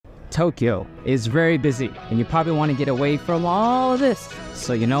Tokyo is very busy, and you probably want to get away from all of this.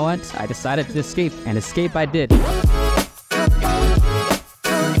 So you know what? I decided to escape, and escape I did.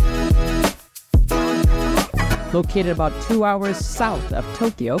 Located about 2 hours south of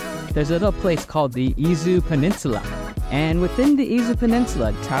Tokyo, there's a little place called the Peninsula. And within the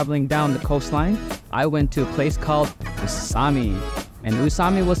Peninsula, traveling down the coastline, I went to a place called Usami. And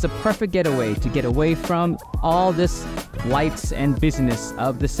Usami was the perfect getaway to get away from all this lights and busyness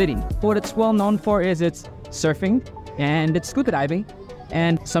of the city. What it's well known for is its surfing and its scuba diving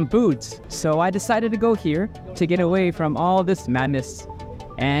and some foods. So I decided to go here to get away from all this madness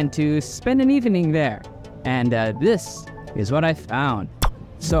and to spend an evening there. And this is what I found.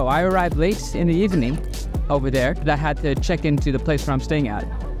 So I arrived late in the evening over there, but I had to check into the place where I'm staying at.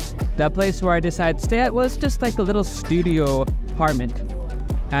 The place where I decided to stay at was just like a little studio apartment,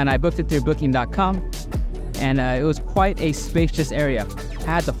 and I booked it through booking.com, and it was quite a spacious area. I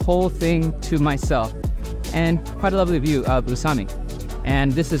had the whole thing to myself, and quite a lovely view of Usami.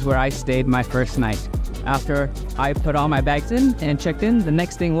 And this is where I stayed my first night. After I put all my bags in and checked in, the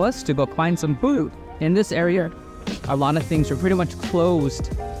next thing was to go find some food. In this area, a lot of things were pretty much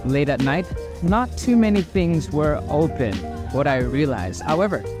closed late at night. Not too many things were open, what I realized.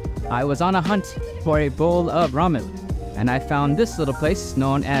 However, I was on a hunt for a bowl of ramen, and I found this little place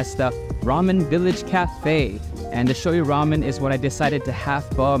known as the Ramen Village Cafe. And the shoyu ramen is what I decided to have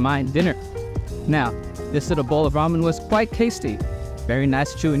for my dinner. Now, this little bowl of ramen was quite tasty. Very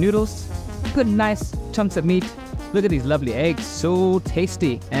nice chewy noodles, good nice chunks of meat. Look at these lovely eggs, so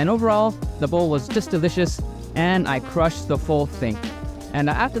tasty. And overall, the bowl was just delicious, and I crushed the full thing. And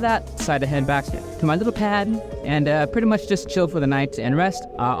after that, decided to head back to my little pad and pretty much just chill for the night and rest.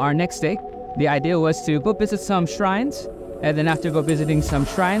 Our next day, the idea was to go visit some shrines, and then after go visiting some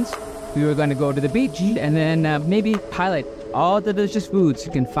shrines, we were going to go to the beach and then maybe highlight all the delicious foods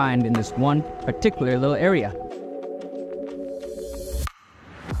you can find in this one particular little area.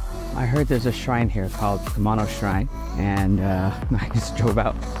 I heard there's a shrine here called Kumano Shrine, and I just drove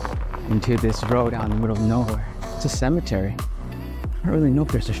out into this road out in the middle of nowhere. It's a cemetery. I don't really know if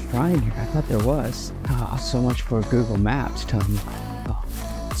there's a shrine here. I thought there was. So much for Google Maps telling me, oh,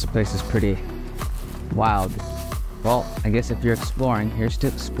 this place is pretty wild. Well, I guess if you're exploring, here's to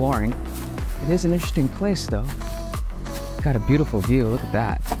exploring. It is an interesting place though. Got a beautiful view, look at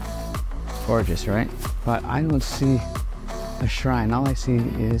that. Gorgeous, right? But I don't see a shrine. All I see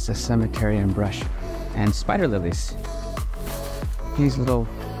is a cemetery and brush and spider lilies. These little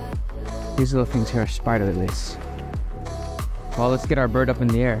things here are spider lilies. Well, let's get our bird up in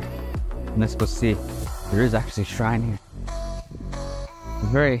the air and let's go see. There is actually a shrine here. A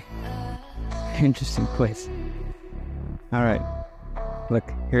very interesting place. All right, look,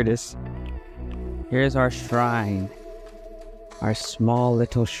 here it is. Here's our shrine, our small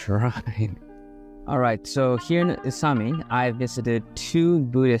little shrine. All right, so here in Usami, I visited 2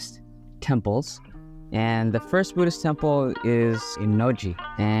 Buddhist temples. And the first Buddhist temple is in Noji.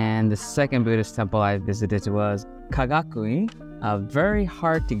 And the second Buddhist temple I visited was Kagakuin, very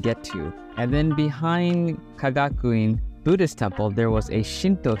hard to get to. And then behind Kagakuin Buddhist temple, there was a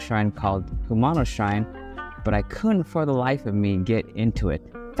Shinto shrine called Kumano Shrine, but I couldn't for the life of me get into it.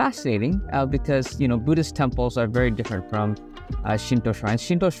 Fascinating, because, you know, Buddhist temples are very different from Shinto shrines.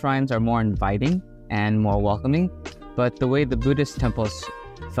 Shinto shrines are more inviting and more welcoming, but the way the Buddhist temples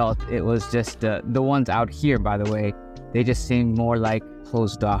felt, it was just the ones out here, by the way, they just seemed more like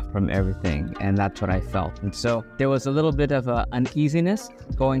closed off from everything, and that's what I felt. And so there was a little bit of uneasiness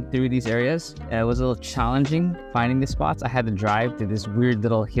going through these areas. It was a little challenging finding the spots. I had to drive to these weird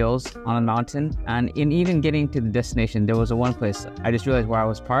little hills on a mountain, and in even getting to the destination, there was one place I just realized where I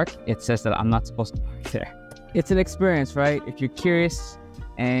was parked. It says that I'm not supposed to park there. It's an experience, right? If you're curious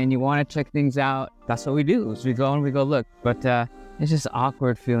and you want to check things out, that's what we do, is we go and we go look. But it's just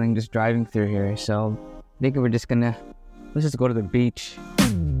awkward feeling just driving through here. So I think we're just gonna, let's just go to the beach.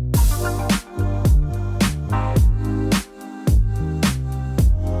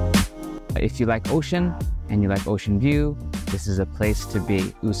 If you like ocean and you like ocean view, this is a place to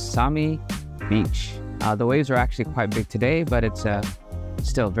be. Usami Beach. The waves are actually quite big today, but it's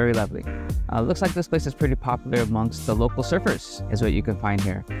still very lovely. Looks like this place is pretty popular amongst the local surfers, is what you can find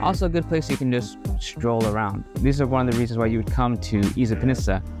here. Also a good place you can just stroll around. These are one of the reasons why you would come to Isa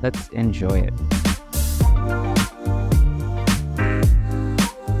Peninsula. Let's enjoy it.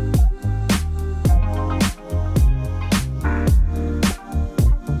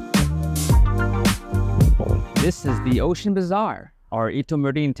 This is the Ocean Bazaar, or Ito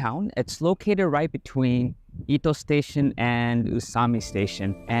Marine Town. It's located right between Ito Station and Usami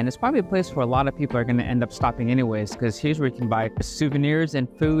Station. And it's probably a place where a lot of people are going to end up stopping anyways, because here's where you can buy souvenirs and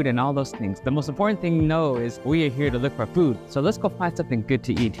food and all those things. The most important thing to know is we are here to look for food. So let's go find something good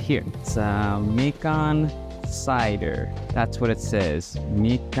to eat here. It's Mikan cider. That's what it says.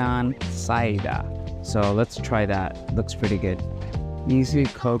 Mikan cider. So let's try that. Looks pretty good. Mizu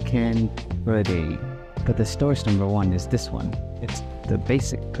Koken pudding. But the store's number one is this one. It's the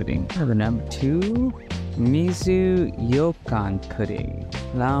basic pudding. The number two, Mizu Yokan pudding.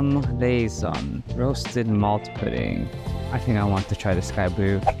 Lam raisin. Roasted malt pudding. I think I want to try the sky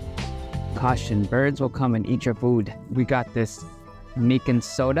blue. Caution, birds will come and eat your food. We got this Mikan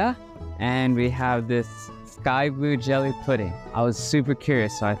soda, and we have this sky blue jelly pudding. I was super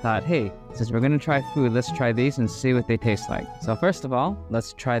curious, so I thought, hey, since we're gonna try food, let's try these and see what they taste like. So first of all,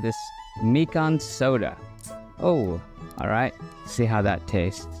 let's try this Mikan soda. Oh, all right. See how that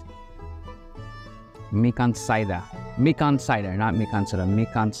tastes. Mikan cider. Mikan cider, not Mikan soda.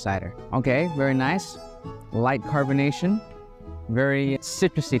 Mikan cider. Okay, very nice. Light carbonation. Very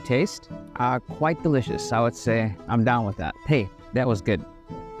citrusy taste. Quite delicious. I would say I'm down with that. Hey, that was good.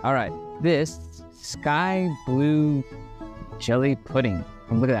 All right, this sky blue jelly pudding.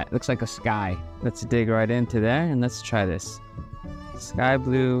 And look at that, it looks like a sky. Let's dig right into there and let's try this. Sky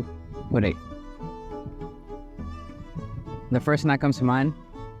blue pudding. The first thing that comes to mind,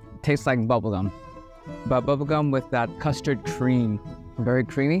 tastes like bubblegum. But bubblegum with that custard cream. Very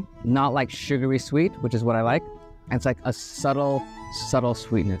creamy, not like sugary sweet, which is what I like. It's like a subtle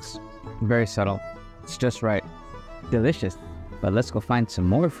sweetness. Very subtle. It's just right. Delicious. But let's go find some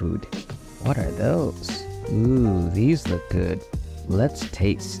more food. What are those? Ooh, these look good. Let's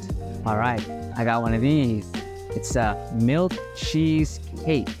taste. All right, I got one of these. It's a milk cheese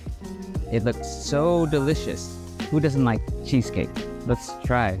cake. It looks so delicious. Who doesn't like cheesecake? Let's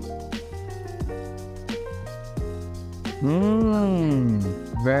try.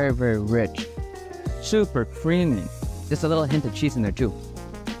 Very, very rich. Super creamy. Just a little hint of cheese in there too.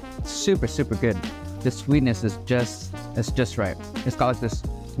 Super, super good. The sweetness is just right. It's got like this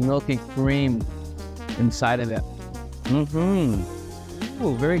milky cream inside of it.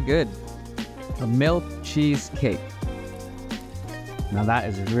 Ooh, very good. A milk cheese cake. Now that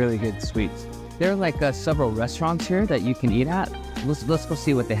is really good sweets. There are like several restaurants here that you can eat at. Let's go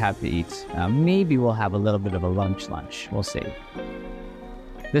see what they have to eat. Maybe we'll have a little bit of a lunch. We'll see.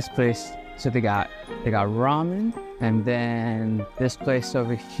 This place, so they got ramen, and then this place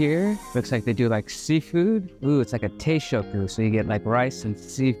over here looks like they do like seafood. Ooh, it's like a teishoku, so you get like rice and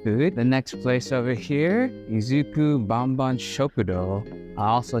seafood. The next place over here, Izuku Banban Shokudo,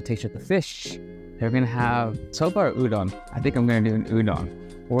 also teishoku fish. They're gonna have soba or udon. I think I'm gonna do an udon.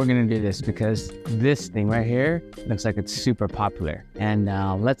 We're gonna do this because this thing right here looks like it's super popular. And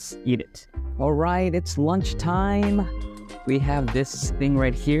let's eat it. All right, it's lunchtime. We have this thing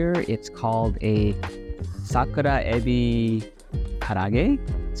right here. It's called a sakura ebi karage.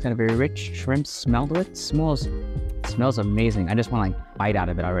 It's got a very rich shrimp smell to it. It smells amazing. I just want to like bite out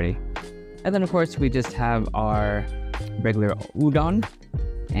of it already. And then of course we just have our regular udon.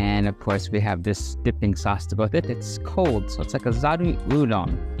 And of course we have this dipping sauce to go with it. It's cold, so it's like a zaru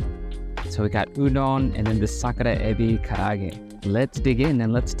udon. So we got udon and then the sakura ebi karage. Let's dig in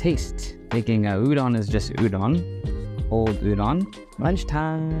and let's taste. Thinking udon is just udon. Cold udon.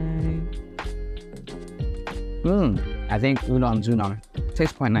 Lunchtime. I think udon's udon.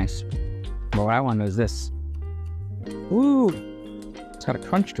 Tastes quite nice. But what I want is this. Ooh, it's got a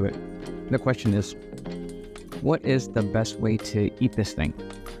crunch to it. The question is, what is the best way to eat this thing?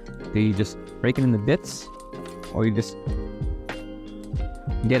 Do you just break it into bits? Or you just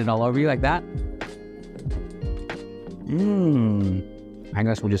get it all over you like that? I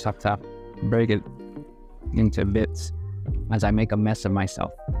guess we'll just have to break it into bits as I make a mess of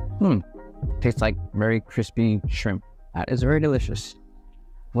myself. Tastes like very crispy shrimp. That is very delicious.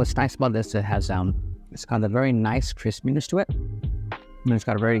 What's nice about this, it's got a very nice crispiness to it. And it's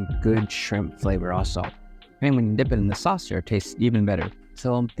got a very good shrimp flavor also. And when you dip it in the sauce here, it tastes even better.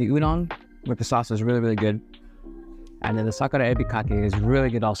 So the udon with the sauce is really, really good. And then the sakura ebi kake is really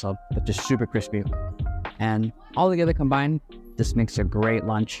good also, but just super crispy. And all together combined, this makes a great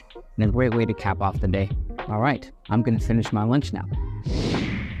lunch and a great way to cap off the day. All right, I'm gonna finish my lunch now.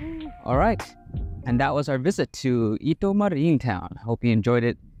 All right, and that was our visit to Ito Marine Town. Hope you enjoyed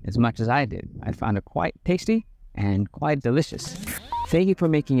it as much as I did. I found it quite tasty and quite delicious. Thank you for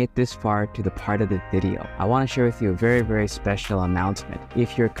making it this far to the part of the video. I want to share with you a very special announcement.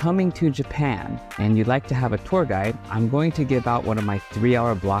 If you're coming to Japan and you'd like to have a tour guide, I'm going to give out one of my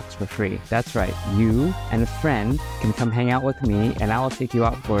 3-hour blocks for free. That's right, you and a friend can come hang out with me and I will take you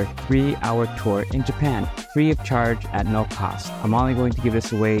out for a 3-hour tour in Japan, free of charge at no cost. I'm only going to give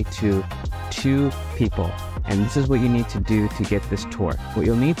this away to 2 people. And this is what you need to do to get this tour. What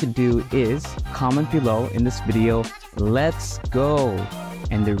you'll need to do is comment below in this video, "Let's go,"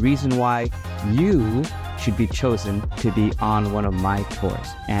 and the reason why you should be chosen to be on one of my tours.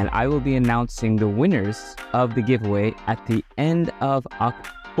 And I will be announcing the winners of the giveaway at the end of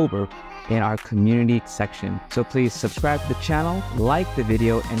October in our community section. So please subscribe to the channel, like the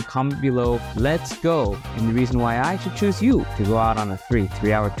video, and comment below, "Let's go," and the reason why I should choose you to go out on a free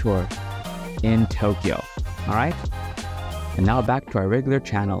 3-hour tour in Tokyo. All right, and now back to our regular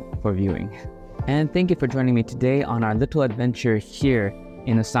channel for viewing. And thank you for joining me today on our little adventure here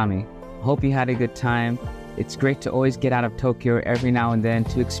in Usami. Hope you had a good time. It's great to always get out of Tokyo every now and then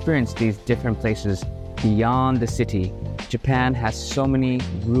to experience these different places beyond the city. Japan has so many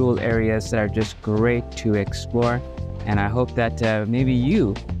rural areas that are just great to explore, and I hope that maybe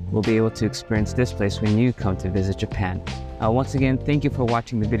you will be able to experience this place when you come to visit Japan. Once again, thank you for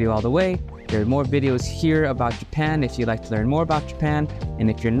watching the video all the way. There are more videos here about Japan if you'd like to learn more about Japan. And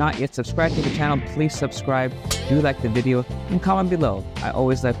if you're not yet subscribed to the channel, please subscribe, do like the video, and comment below. I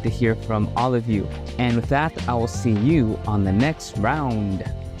always love to hear from all of you. And with that, I will see you on the next round.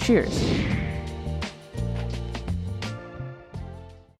 Cheers!